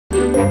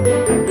Hi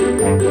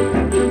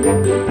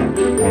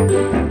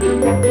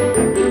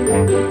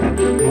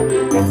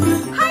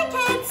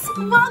kids!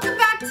 Welcome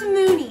back to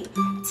Moony.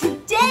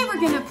 Today we're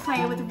going to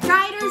play with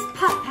Ryders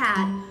Pup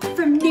Pad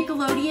from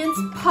Nickelodeon's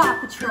Paw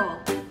Patrol.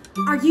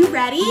 Are you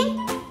ready?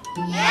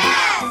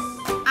 Yes!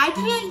 I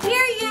can't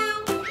hear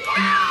you.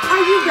 Yeah!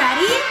 Are you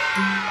ready?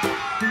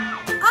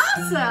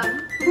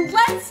 Awesome!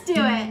 Let's do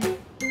it.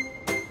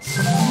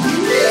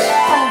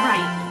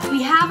 Alright,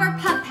 we have our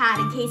Pup Pad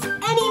in case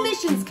any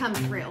missions come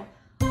through.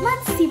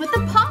 Let's see what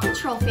the Paw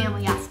Patrol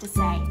family has to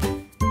say.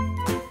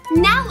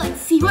 Now let's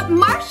see what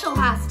Marshall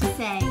has to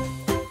say.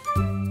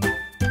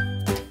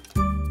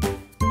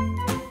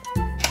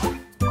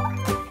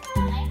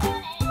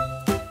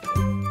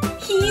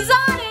 He's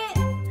on it.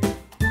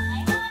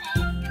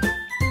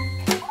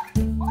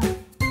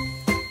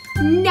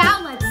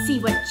 Now let's see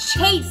what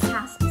Chase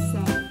has to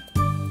say.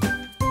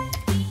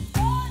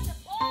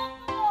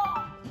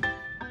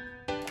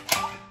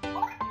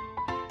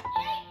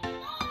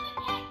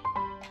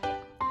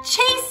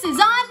 Chase is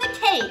on the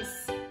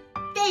case.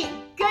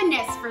 Thank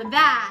goodness for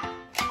that.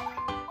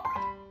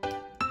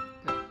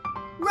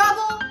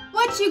 Rubble,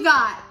 what you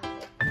got?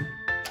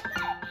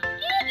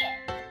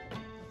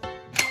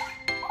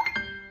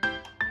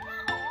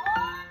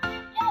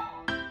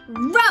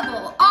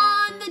 Rubble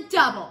on the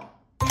double.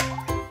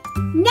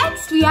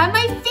 Next we have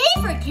my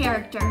favorite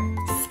character,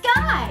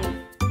 Sky.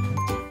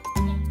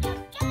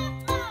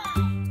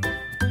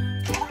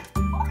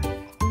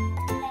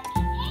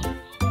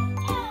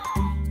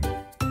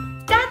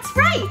 That's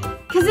right,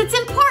 because it's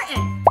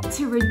important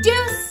to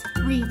reduce,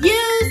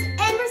 reuse,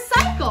 and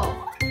recycle.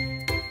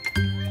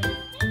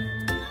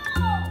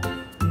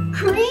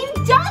 Green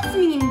does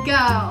mean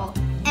go,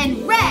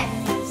 and red,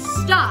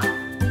 stop.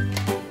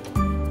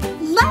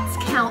 Let's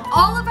count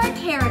all of our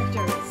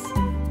characters.